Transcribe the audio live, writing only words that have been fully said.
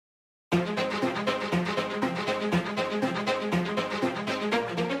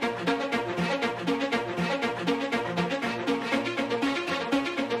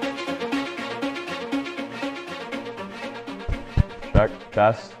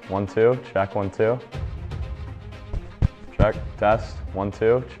test, 1, 2, check, 1, 2. Check, test, 1,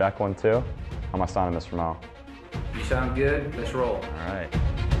 2, check, 1, 2. How am I sounding, Mr. Mo? You sound good, let's roll. All right.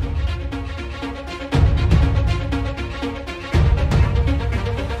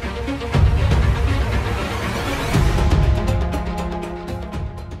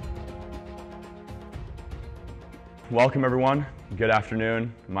 Welcome everyone, good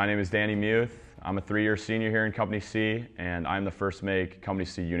afternoon. My name is Danny Muth. I'm a 3-year senior here in Company C, and I'm the first make Company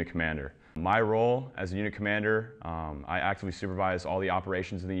C unit commander. My role as a unit commander, I actively supervise all the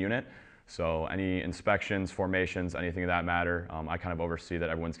operations of the unit. So any inspections, formations, anything of that matter, I kind of oversee that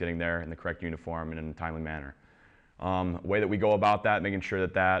everyone's getting there in the correct uniform and in a timely manner. The way that we go about that, making sure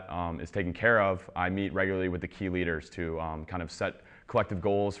that that is taken care of, I meet regularly with the key leaders to kind of set collective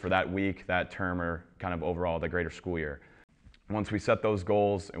goals for that week, that term, or kind of overall the greater school year. Once we set those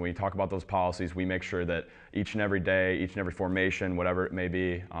goals and we talk about those policies, we make sure that each and every day, each and every formation, whatever it may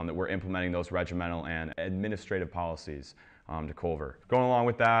be, that we're implementing those regimental and administrative policies to Culver. Going along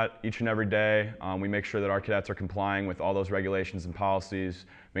with that, each and every day, we make sure that our cadets are complying with all those regulations and policies,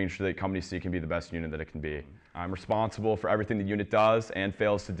 making sure that Company C can be the best unit that it can be. I'm responsible for everything the unit does and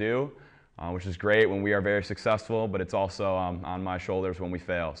fails to do, which is great when we are very successful, but it's also on my shoulders when we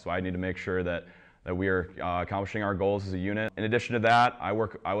fail. So I need to make sure that we are accomplishing our goals as a unit. In addition to that, I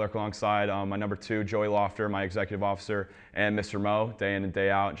work alongside my number 2, Joey Lofter, my executive officer, and Mr. Mo, day in and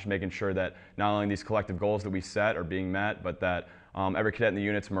day out, just making sure that not only these collective goals that we set are being met, but that every cadet in the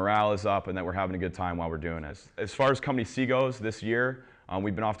unit's morale is up and that we're having a good time while we're doing it. As far as Company C goes this year,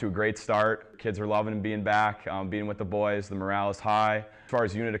 we've been off to a great start. Kids are loving being back, being with the boys. The morale is high. As far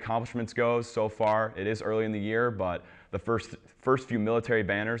as unit accomplishments goes, so far, it is early in the year, but the first few military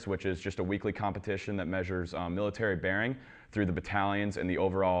banners, which is just a weekly competition that measures military bearing through the battalions and the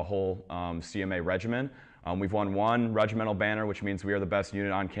overall whole CMA regiment. We've won 1 regimental banner, which means we are the best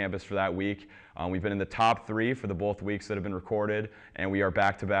unit on campus for that week. We've been in the top 3 for the both weeks that have been recorded, and we are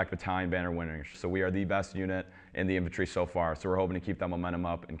back-to-back battalion banner winners. So we are the best unit in the infantry so far. So we're hoping to keep that momentum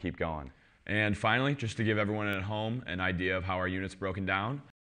up and keep going. And finally, just to give everyone at home an idea of how our unit's broken down,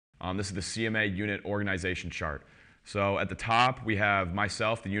 this is the CMA unit organization chart. So at the top, we have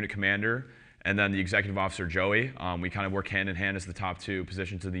myself, the unit commander, and then the executive officer, Joey. We kind of work hand in hand as the top 2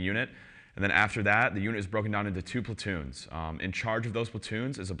 positions of the unit. And then after that, the unit is broken down into 2 platoons. In charge of those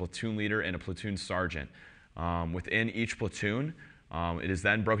platoons is a platoon leader and a platoon sergeant. Within each platoon, it is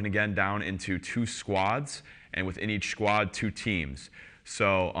then broken again down into 2 squads, and within each squad, 2 teams.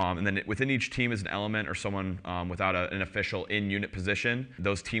 So, and then within each team is an element or someone without an official in-unit position.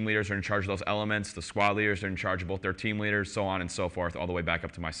 Those team leaders are in charge of those elements. The squad leaders are in charge of both their team leaders, so on and so forth, all the way back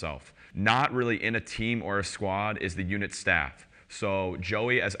up to myself. Not really in a team or a squad is the unit staff. So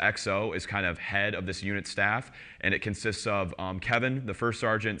Joey as XO is kind of head of this unit staff, and it consists of Kevin, the first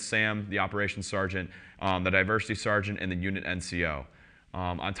sergeant, Sam, the operations sergeant, the diversity sergeant, and the unit NCO.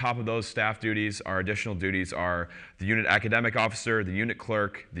 On top of those staff duties, our additional duties are the unit academic officer, the unit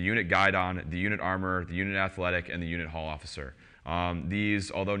clerk, the unit guidon, the unit armorer, the unit athletic, and the unit hall officer.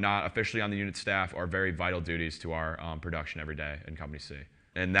 These, although not officially on the unit staff, are very vital duties to our production every day in Company C.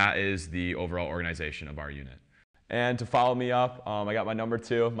 And that is the overall organization of our unit. And to follow me up, I got my number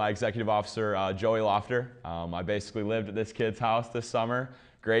 2, my executive officer, Joey Lofter. I basically lived at this kid's house this summer.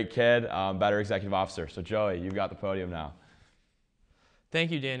 Great kid, better executive officer. So Joey, you've got the podium now. Thank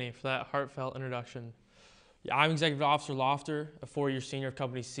you, Danny, for that heartfelt introduction. Yeah, I'm Executive Officer Lofter, a 4-year senior of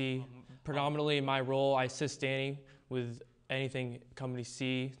Company C. Predominantly in my role, I assist Danny with anything Company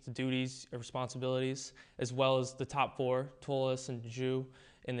C, the duties and responsibilities, as well as the top 4, Tolis and Ju,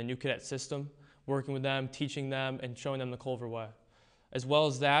 in the new cadet system, working with them, teaching them, and showing them the Culver way. As well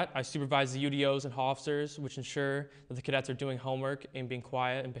as that, I supervise the UDOs and hall officers, which ensure that the cadets are doing homework and being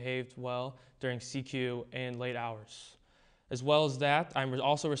quiet and behaved well during CQ and late hours. As well as that, I'm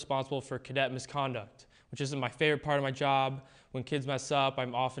also responsible for cadet misconduct, which isn't my favorite part of my job. When kids mess up,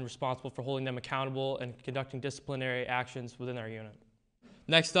 I'm often responsible for holding them accountable and conducting disciplinary actions within our unit.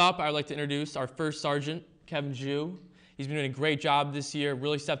 Next up, I'd like to introduce our first sergeant, Kevin Ju. He's been doing a great job this year,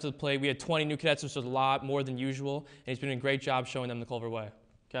 really stepped to the plate. We had 20 new cadets, which was a lot more than usual, and he's been doing a great job showing them the Culver way.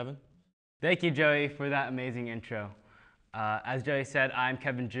 Kevin? Thank you, Joey, for that amazing intro. As Joey said, I'm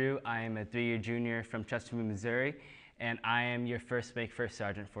Kevin Ju. I am a 3-year junior from Chesterfield, Missouri, and I am your first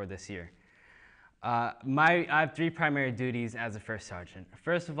sergeant for this year. I have 3 primary duties as a first sergeant.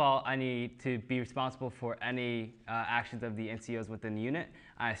 First of all, I need to be responsible for any actions of the NCOs within the unit.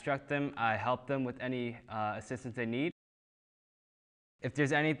 I instruct them, I help them with any assistance they need. If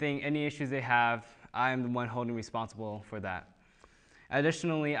there's any issues they have, I am the one holding responsible for that.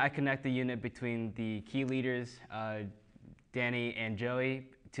 Additionally, I connect the unit between the key leaders, Danny and Joey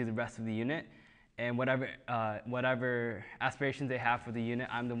to the rest of the unit. And whatever aspirations they have for the unit,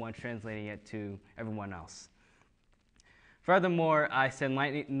 I'm the one translating it to everyone else. Furthermore, I send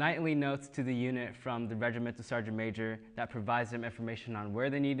nightly notes to the unit from the regimental sergeant major that provides them information on where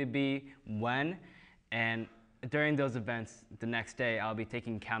they need to be, when, and during those events the next day, I'll be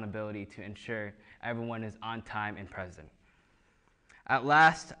taking accountability to ensure everyone is on time and present. At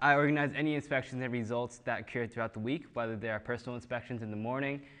last, I organize any inspections and results that occur throughout the week, whether they are personal inspections in the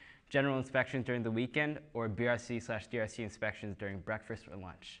morning, general inspections during the weekend, or BRC/DRC inspections during breakfast or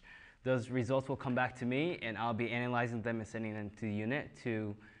lunch. Those results will come back to me, and I'll be analyzing them and sending them to the unit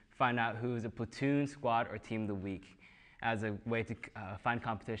to find out who is a platoon, squad, or team of the week as a way to find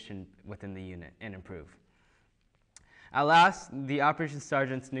competition within the unit and improve. At last, the operations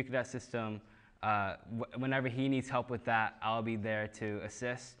sergeant's new cadet system, whenever he needs help with that, I'll be there to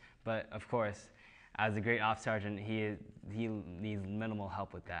assist. But of course, as a great ops sergeant, he needs minimal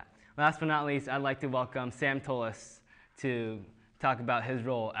help with that. Last but not least, I'd like to welcome Sam Tullis to talk about his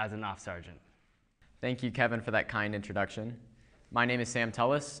role as an ops sergeant. Thank you, Kevin, for that kind introduction. My name is Sam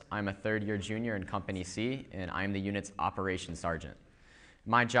Tullis. I'm a third-year junior in Company C, and I'm the unit's operations sergeant.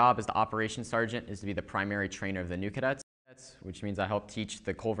 My job as the operations sergeant is to be the primary trainer of the new cadets, which means I help teach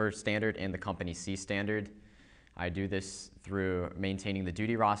the Culver standard and the Company C standard. I do this through maintaining the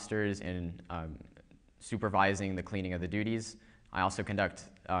duty rosters and supervising the cleaning of the duties. I also conduct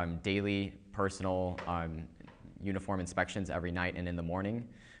daily personal uniform inspections every night and in the morning.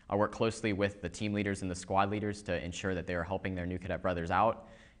 I work closely with the team leaders and the squad leaders to ensure that they are helping their new cadet brothers out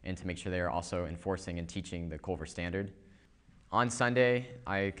and to make sure they are also enforcing and teaching the Culver standard. On Sunday,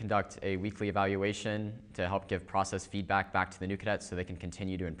 I conduct a weekly evaluation to help give process feedback back to the new cadets so they can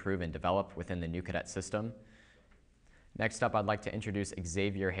continue to improve and develop within the new cadet system. Next up, I'd like to introduce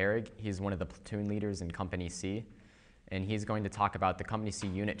Xavier Herrig. He's one of the platoon leaders in Company C, and he's going to talk about the Company C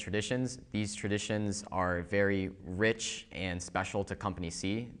unit traditions. These traditions are very rich and special to Company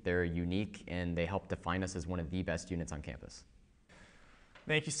C. They're unique, and they help define us as one of the best units on campus.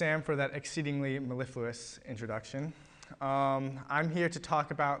 Thank you, Sam, for that exceedingly mellifluous introduction. I'm here to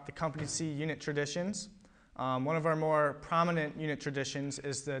talk about the Company C unit traditions. One of our more prominent unit traditions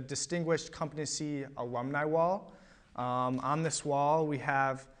is the Distinguished Company C Alumni Wall. On this wall, we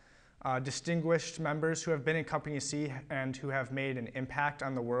have distinguished members who have been in Company C and who have made an impact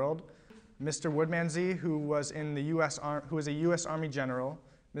on the world. Mr. Woodmansey, who was a U.S. Army general.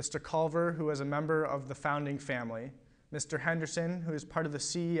 Mr. Culver, who was a member of the founding family. Mr. Henderson, who is part of the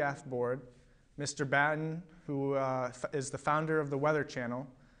CEF board. Mr. Batten, who is the founder of the Weather Channel.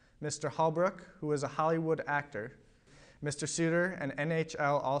 Mr. Holbrook, who is a Hollywood actor. Mr. Suter, an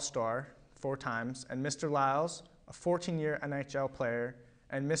NHL All-Star 4 times. And Mr. Lyles, a 14-year NHL player.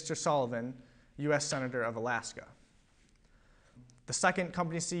 And Mr. Sullivan, U.S. Senator of Alaska. The second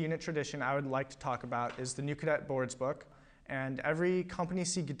Company C unit tradition I would like to talk about is the New Cadet Boards Book. And every Company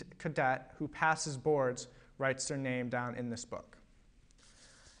C cadet who passes boards writes their name down in this book.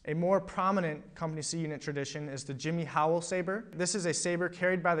 A more prominent Company C unit tradition is the Jimmy Howell saber. This is a saber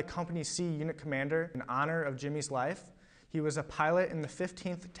carried by the Company C unit commander in honor of Jimmy's life. He was a pilot in the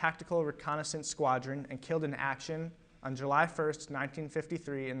 15th Tactical Reconnaissance Squadron and killed in action on July 1st,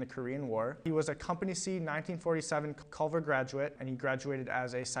 1953 in the Korean War. He was a Company C 1947 Culver graduate, and he graduated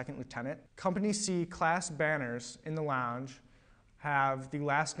as a second lieutenant. Company C class banners in the lounge have the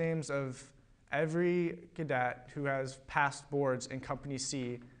last names of every cadet who has passed boards in Company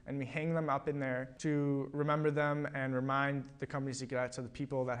C, and we hang them up in there to remember them and remind the Company C cadets of the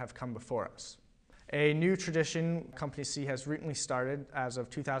people that have come before us. A new tradition Company C has recently started as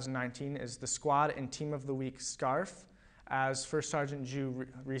of 2019 is the Squad and Team of the Week scarf. As First Sergeant Ju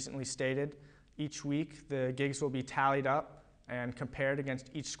recently stated, each week the gigs will be tallied up and compared against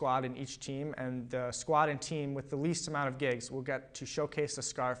each squad and each team, and the squad and team with the least amount of gigs will get to showcase the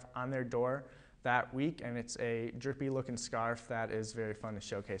scarf on their door that week, and it's a drippy looking scarf that is very fun to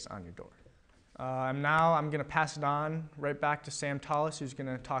showcase on your door. Now I'm going to pass it on right back to Sam Tullis, who's going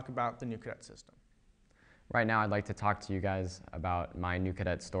to talk about the new cadet system. Right now, I'd like to talk to you guys about my new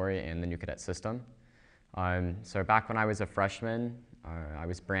cadet story and the new cadet system. So back when I was a freshman, I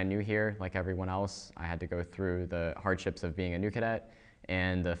was brand new here, like everyone else. I had to go through the hardships of being a new cadet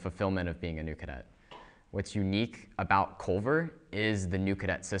and the fulfillment of being a new cadet. What's unique about Culver is the new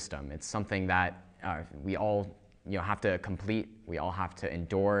cadet system. It's something that we all have to complete, we all have to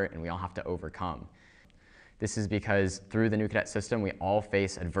endure, and we all have to overcome. This is because through the new cadet system, we all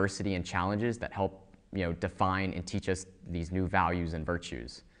face adversity and challenges that help define and teach us these new values and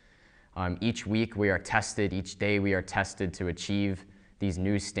virtues. Each week we are tested, each day we are tested to achieve these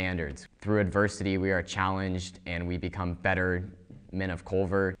new standards. Through adversity, we are challenged and we become better men of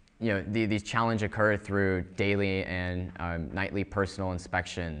Culver. You know, these challenges occur through daily and nightly personal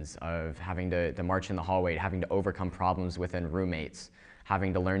inspections of having to march in the hallway, having to overcome problems within roommates,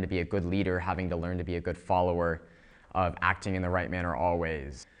 having to learn to be a good leader, having to learn to be a good follower, of acting in the right manner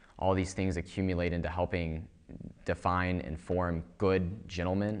always. All these things accumulate into helping define and form good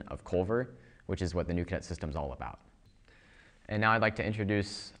gentlemen of Culver, which is what the new cadet system is all about. And now I'd like to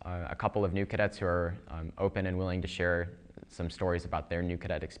introduce a couple of new cadets who are open and willing to share some stories about their new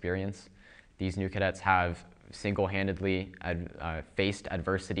cadet experience. These new cadets have single-handedly faced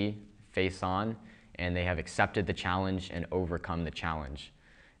adversity face on, and they have accepted the challenge and overcome the challenge.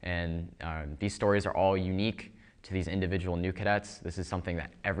 And these stories are all unique to these individual new cadets. This is something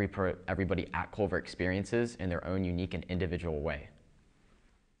that everybody at Culver experiences in their own unique and individual way.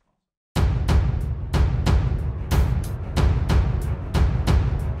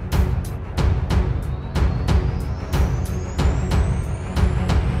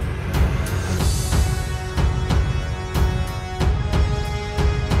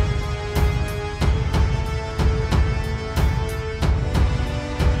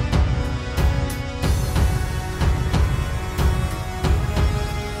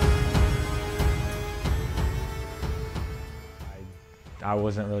 I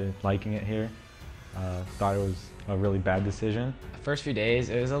wasn't really liking it here. Thought it was a really bad decision. The first few days,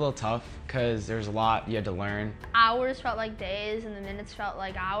 it was a little tough because there was a lot you had to learn. Hours felt like days and the minutes felt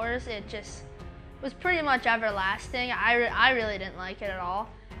like hours. It just was pretty much everlasting. I really didn't like it at all.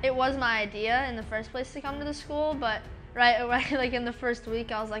 It was my idea in the first place to come to the school, but right like in the first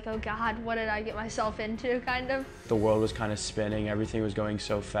week, I was like, oh God, what did I get myself into, kind of. The world was kind of spinning. Everything was going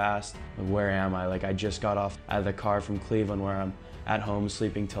so fast. Where am I? Like, I just got off out of the car from Cleveland where I'm at home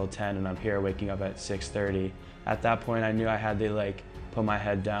sleeping till 10 and I'm here waking up at 6:30. At that point I knew I had to like put my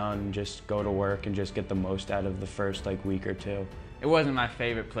head down and just go to work and just get the most out of the first like week or two. It wasn't my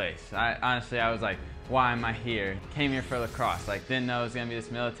favorite place. Honestly, I was like, why am I here? Came here for lacrosse, like didn't know it was gonna be this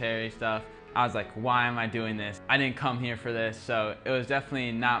military stuff. I was like, why am I doing this? I didn't come here for this, so it was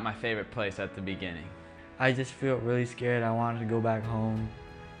definitely not my favorite place at the beginning. I just felt really scared. I wanted to go back home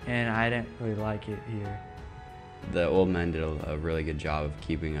and I didn't really like it here. The old men did a really good job of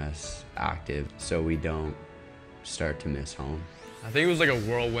keeping us active so we don't start to miss home. I think it was like a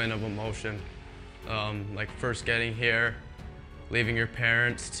whirlwind of emotion. Like first getting here, leaving your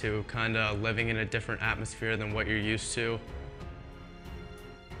parents to kind of living in a different atmosphere than what you're used to.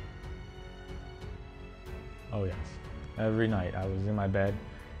 Oh yes. Every night I was in my bed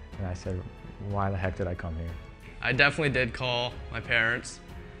and I said, why the heck did I come here? I definitely did call my parents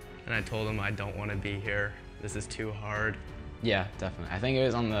and I told them I don't want to be here. This is too hard. Yeah, definitely. I think it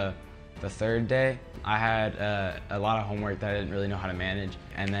was on the third day. I had a lot of homework that I didn't really know how to manage.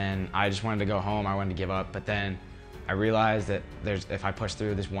 And then I just wanted to go home. I wanted to give up. But then I realized that if I push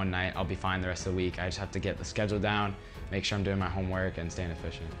through this one night, I'll be fine the rest of the week. I just have to get the schedule down, make sure I'm doing my homework, and staying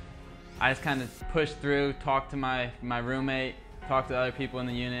efficient. I just kind of pushed through, talked to my roommate, talked to other people in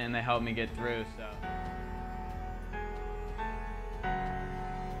the unit, and they helped me get through. So.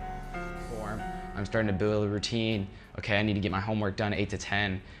 I'm starting to build a routine. Okay, I need to get my homework done 8 to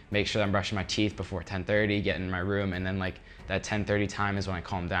 10, make sure that I'm brushing my teeth before 10:30, get in my room, and then like that 10:30 time is when I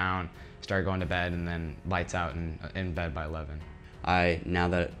calm down, start going to bed, and then lights out and in bed by 11. Now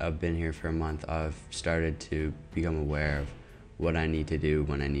that I've been here for a month, I've started to become aware of what I need to do,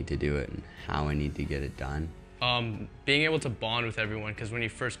 when I need to do it, and how I need to get it done. Being able to bond with everyone, because when you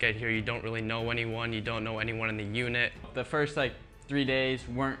first get here, you don't really know anyone, you don't know anyone in the unit. The first 3 days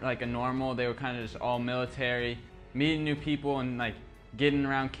weren't like a normal, they were kind of just all military. Meeting new people and like getting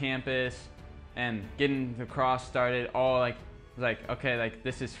around campus and getting the cross started, all like okay, like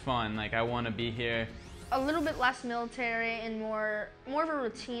this is fun, like I want to be here. A little bit less military and more of a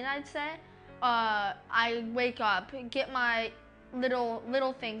routine, I'd say. I wake up, get my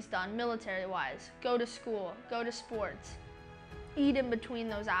little things done, military-wise. Go to school, go to sports, eat in between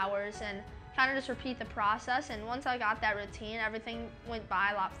those hours, and kind of just repeat the process. And once I got that routine, everything went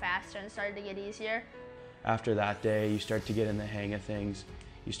by a lot faster and started to get easier. After that day, you start to get in the hang of things.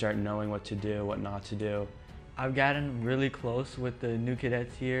 You start knowing what to do, what not to do. I've gotten really close with the new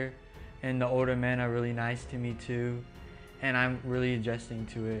cadets here, and the older men are really nice to me too, and I'm really adjusting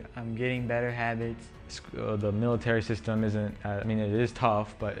to it. I'm getting better habits. The military system isn't, I mean, it is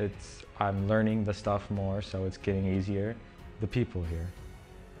tough, but I'm learning the stuff more, so it's getting easier. The people here,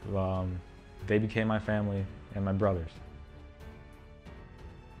 they became my family and my brothers.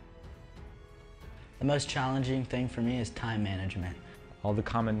 The most challenging thing for me is time management. All the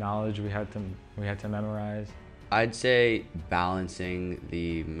common knowledge we had to memorize, I'd say balancing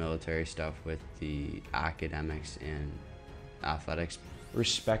the military stuff with the academics and athletics.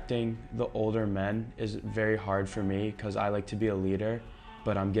 Respecting the older men is very hard for me because I like to be a leader,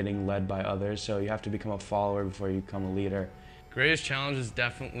 but I'm getting led by others, so you have to become a follower before you become a leader. Greatest challenge is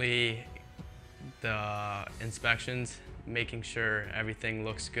definitely the inspections, making sure everything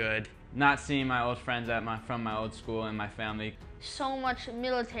looks good. Not seeing my old friends from my old school and my family. So much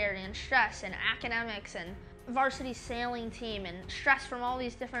military and stress and academics and varsity sailing team and stress from all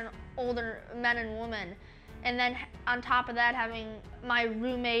these different older men and women. And then on top of that, having my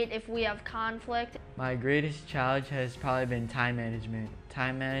roommate if we have conflict. My greatest challenge has probably been time management.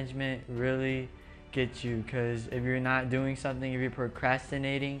 Time management really gets you, because if you're not doing something, if you're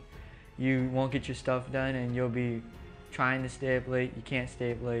procrastinating, you won't get your stuff done, and you'll be trying to stay up late, you can't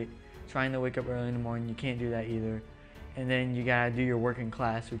stay up late. Trying to wake up early in the morning, you can't do that either. And then you gotta do your work in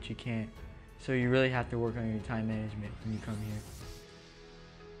class, which you can't. So you really have to work on your time management when you come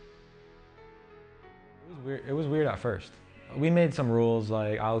here. It was weird at first. We made some rules,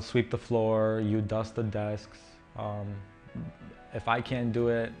 like I'll sweep the floor, you dust the desks. If I can't do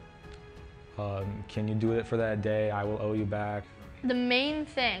it, can you do it for that day? I will owe you back. The main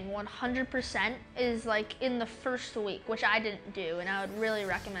thing, 100%, is like in the first week, which I didn't do and I would really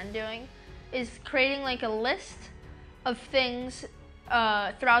recommend doing, is creating like a list of things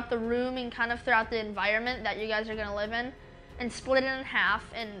throughout the room and kind of throughout the environment that you guys are gonna live in, and split it in half,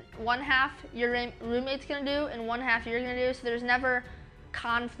 and one half your roommate's gonna do and one half you're gonna do, so there's never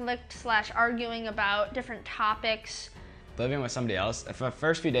conflict / arguing about different topics. Living with somebody else, the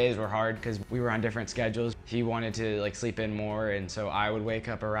first few days were hard because we were on different schedules. He wanted to sleep in more, and so I would wake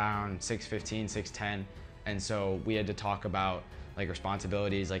up around 6:15, 6:10, and so we had to talk about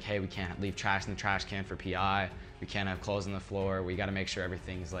responsibilities, like, hey, we can't leave trash in the trash can for PI, we can't have clothes on the floor, we got to make sure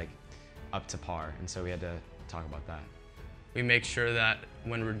everything's up to par, and so we had to talk about that. We make sure that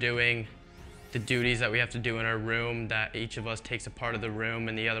when we're doing the duties that we have to do in our room, that each of us takes a part of the room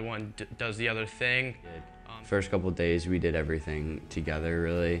and the other one does the other thing. First couple of days we did everything together,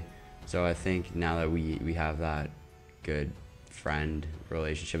 really. So I think now that we have that good friend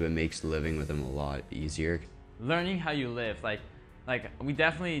relationship, it makes living with him a lot easier. Learning how you live, like we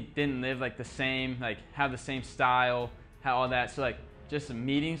definitely didn't live the same, have the same style, how all that. So just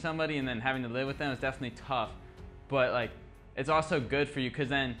meeting somebody and then having to live with them is definitely tough. But it's also good for you, because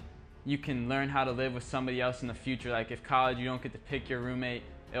then you can learn how to live with somebody else in the future. If college you don't get to pick your roommate,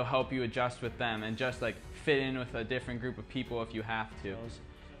 it'll help you adjust with them and just fit in with a different group of people if you have to.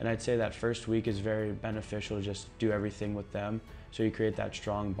 And I'd say that first week is very beneficial to just do everything with them, so you create that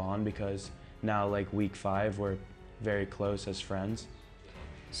strong bond, because now week 5 we're very close as friends.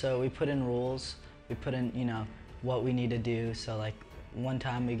 So we put in rules, we put in what we need to do. So one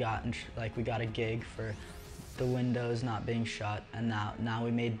time we got a gig for the windows not being shut, and now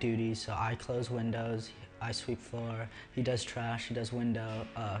we made duties. So I close windows, I sweep floor, he does trash, he does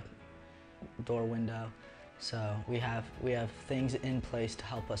door window. So we have things in place to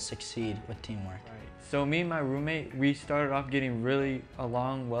help us succeed with teamwork. Right. So me and my roommate, we started off getting really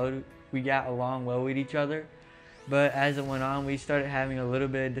along well. We got along well with each other, but as it went on, we started having a little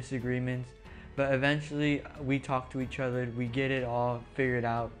bit of disagreements. But eventually, we talk to each other, we get it all figured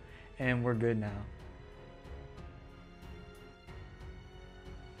out, and we're good now.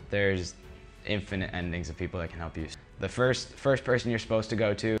 There's infinite endings of people that can help you. The first person you're supposed to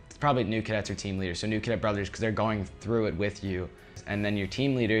go to, it's probably new cadets or team leaders, so new cadet brothers, because they're going through it with you. And then your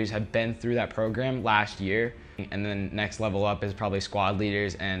team leaders have been through that program last year, and then next level up is probably squad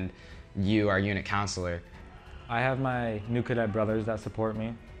leaders and you, our unit counselor. I have my new cadet brothers that support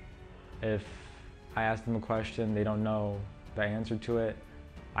me. If I ask them a question, they don't know the answer to it,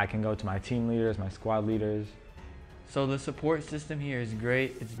 I can go to my team leaders, my squad leaders. So the support system here is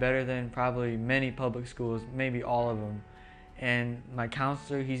great. It's better than probably many public schools, maybe all of them. And my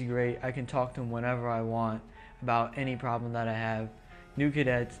counselor, he's great. I can talk to him whenever I want about any problem that I have. New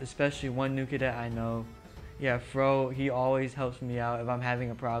cadets, especially one new cadet I know, yeah, Fro, he always helps me out if I'm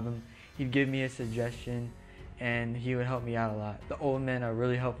having a problem. He'd give me a suggestion and he would help me out a lot. The old men are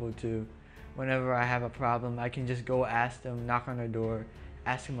really helpful too. Whenever I have a problem, I can just go ask them, knock on their door,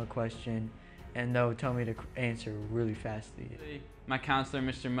 ask them a question, and they'll tell me to answer really fastly. My counselor,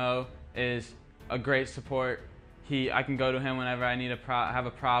 Mr. Mo, is a great support. I can go to him whenever I need have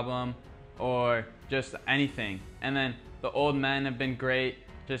a problem or just anything. And then the old men have been great,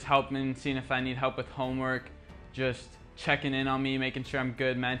 just helping, seeing if I need help with homework, just checking in on me, making sure I'm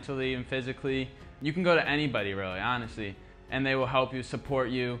good mentally and physically. You can go to anybody really, honestly, and they will help you, support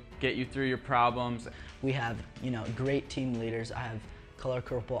you, get you through your problems. We have, great team leaders. I have color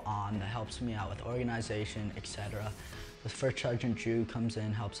corporal on that helps me out with organization, etc. With First Sergeant Drew comes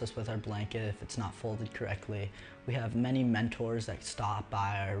in, helps us with our blanket if it's not folded correctly. We have many mentors that stop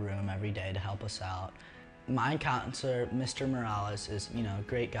by our room every day to help us out. My counselor, Mr. Morales, is, a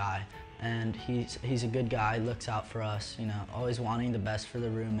great guy, and he's a good guy, looks out for us, always wanting the best for the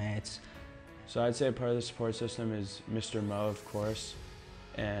roommates. So I'd say part of the support system is Mr. Mo, of course,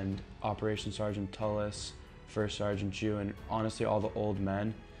 and Operations Sergeant Tullis, First Sergeant Jew, and honestly all the old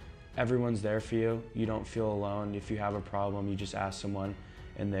men. Everyone's there for you. You don't feel alone. If you have a problem, you just ask someone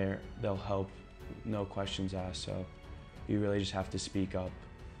and they'll help, no questions asked. So you really just have to speak up.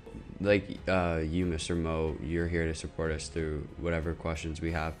 Like you, Mr. Mo, you're here to support us through whatever questions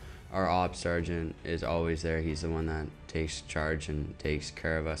we have. Our ops sergeant is always there. He's the one that takes charge and takes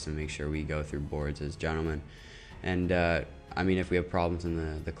care of us and makes sure we go through boards as gentlemen. And I mean, if we have problems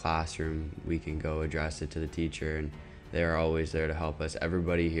in the classroom, we can go address it to the teacher, and they're always there to help us.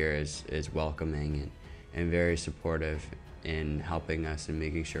 Everybody here is welcoming and very supportive in helping us and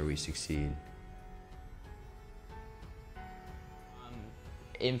making sure we succeed.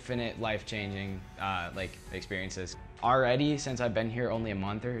 Infinite life-changing experiences. Already, since I've been here only a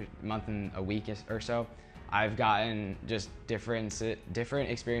month and a week or so, I've gotten just different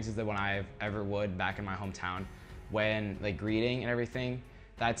experiences than when I ever would back in my hometown. When greeting and everything,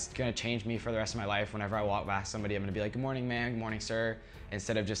 that's gonna change me for the rest of my life. Whenever I walk past somebody, I'm gonna be like, "Good morning, ma'am. Good morning, sir."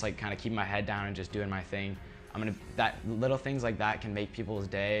 Instead of just kind of keeping my head down and just doing my thing, little things like that can make people's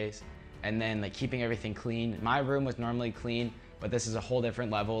days. And then keeping everything clean. My room was normally clean, but this is a whole different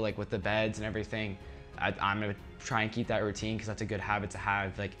level, with the beds and everything. I'm gonna try and keep that routine because that's a good habit to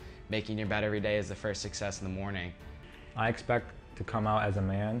have. Making your bed every day is the first success in the morning. I expect to come out as a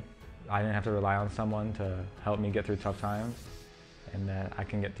man. I didn't have to rely on someone to help me get through tough times, and that I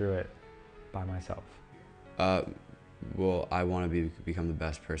can get through it by myself. Well, I want to become the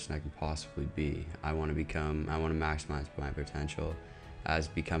best person I can possibly be. I want to maximize my potential as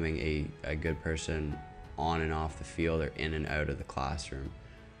becoming a good person on and off the field or in and out of the classroom.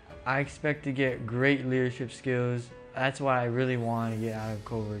 I expect to get great leadership skills. That's what I really want to get out of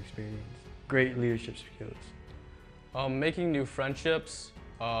Culver Experience. Great leadership skills. Making new friendships,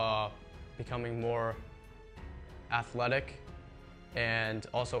 becoming more athletic, and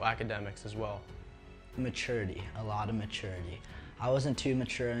also academics as well. Maturity, a lot of maturity. I wasn't too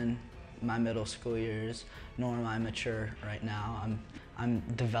mature in my middle school years, nor am I mature right now. I'm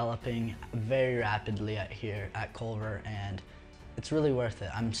developing very rapidly here at Culver, and it's really worth it.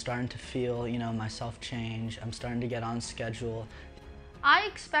 I'm starting to feel, myself change. I'm starting to get on schedule. I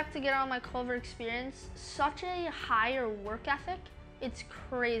expect to get on my Culver Experience such a higher work ethic. It's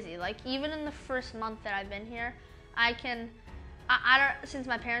crazy. Even in the first month that I've been here, since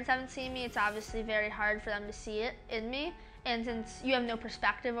my parents haven't seen me, it's obviously very hard for them to see it in me. And since you have no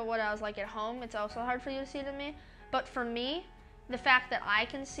perspective of what I was like at home, it's also hard for you to see it in me. But for me, the fact that I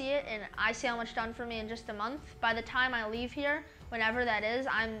can see it and I see how much done for me in just a month, by the time I leave here, whenever that is,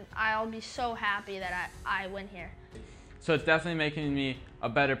 I'll be so happy that I went here. So it's definitely making me a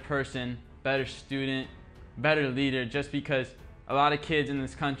better person, better student, better leader, just because a lot of kids in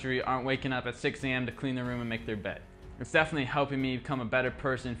this country aren't waking up at 6 a.m. to clean their room and make their bed. It's definitely helping me become a better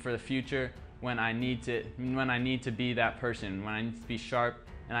person for the future when I need to be that person, when I need to be sharp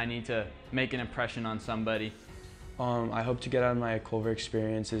and I need to make an impression on somebody. I hope to get out of my Culver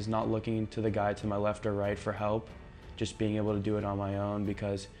Experience is not looking to the guy to my left or right for help, just being able to do it on my own,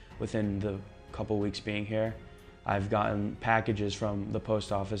 because within the couple weeks being here, I've gotten packages from the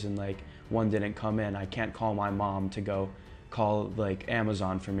post office and one didn't come in. I can't call my mom to go call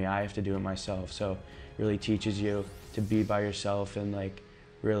Amazon for me. I have to do it myself. So it really teaches you to be by yourself and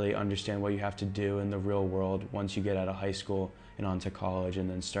really understand what you have to do in the real world once you get out of high school and onto college and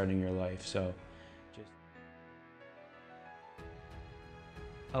then starting your life. So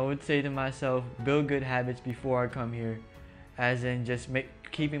I would say to myself, build good habits before I come here, as in just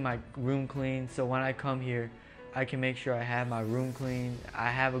keeping my room clean, so when I come here, I can make sure I have my room clean. I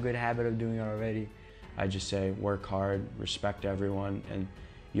have a good habit of doing it already. I just say work hard, respect everyone, and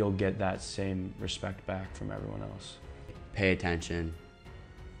you'll get that same respect back from everyone else. Pay attention,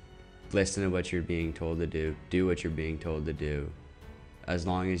 listen to what you're being told to do what you're being told to do. As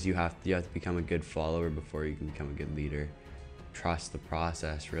long as you have to become a good follower before you can become a good leader. Trust the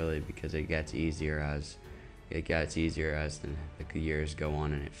process, really, because it gets easier as the years go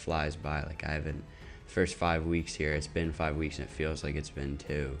on and it flies by. The first 5 weeks here, it's been 5 weeks and it feels like it's been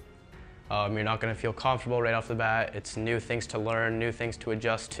 2. You're not going to feel comfortable right off the bat. It's new things to learn, new things to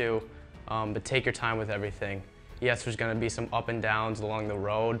adjust to, but take your time with everything. Yes, there's going to be some up and downs along the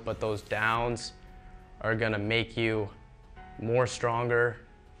road, but those downs are going to make you more stronger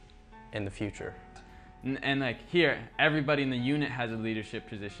in the future. And like here, everybody in the unit has a leadership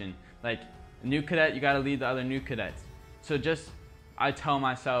position. Like a new cadet, you gotta lead the other new cadets. So I tell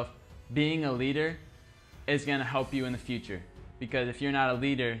myself, being a leader is gonna help you in the future. Because if you're not a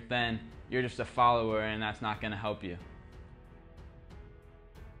leader, then you're just a follower and that's not gonna help you.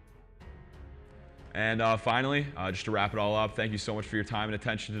 And finally, just to wrap it all up, thank you so much for your time and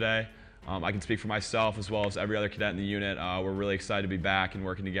attention today. I can speak for myself as well as every other cadet in the unit. We're really excited to be back and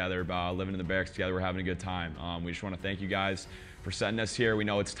working together, living in the barracks together. We're having a good time. We just want to thank you guys for sending us here. We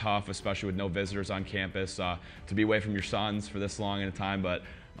know it's tough, especially with no visitors on campus, to be away from your sons for this long in a time, but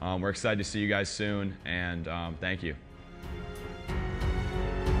we're excited to see you guys soon, and thank you.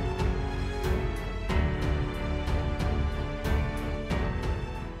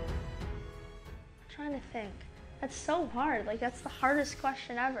 I'm trying to think. That's so hard. Like, that's the hardest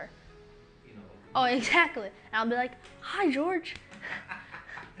question ever. Oh, exactly. And I'll be like, hi, George.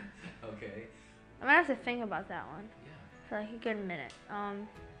 Okay. I might have to think about that one for like a good minute.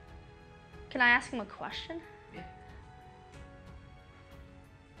 Can I ask him a question? Yeah.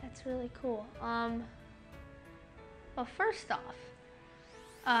 That's really cool. Well, first off,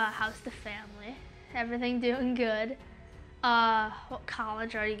 how's the family? Everything doing good? What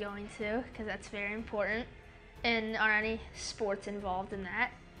college are you going to? Because that's very important. And are any sports involved in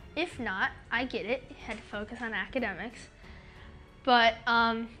that? If not, I get it. You had to focus on academics. But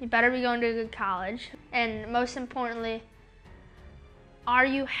you better be going to a good college. And most importantly, are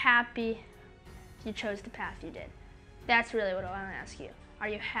you happy you chose the path you did? That's really what I want to ask you. Are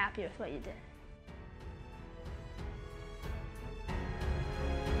you happy with what you did?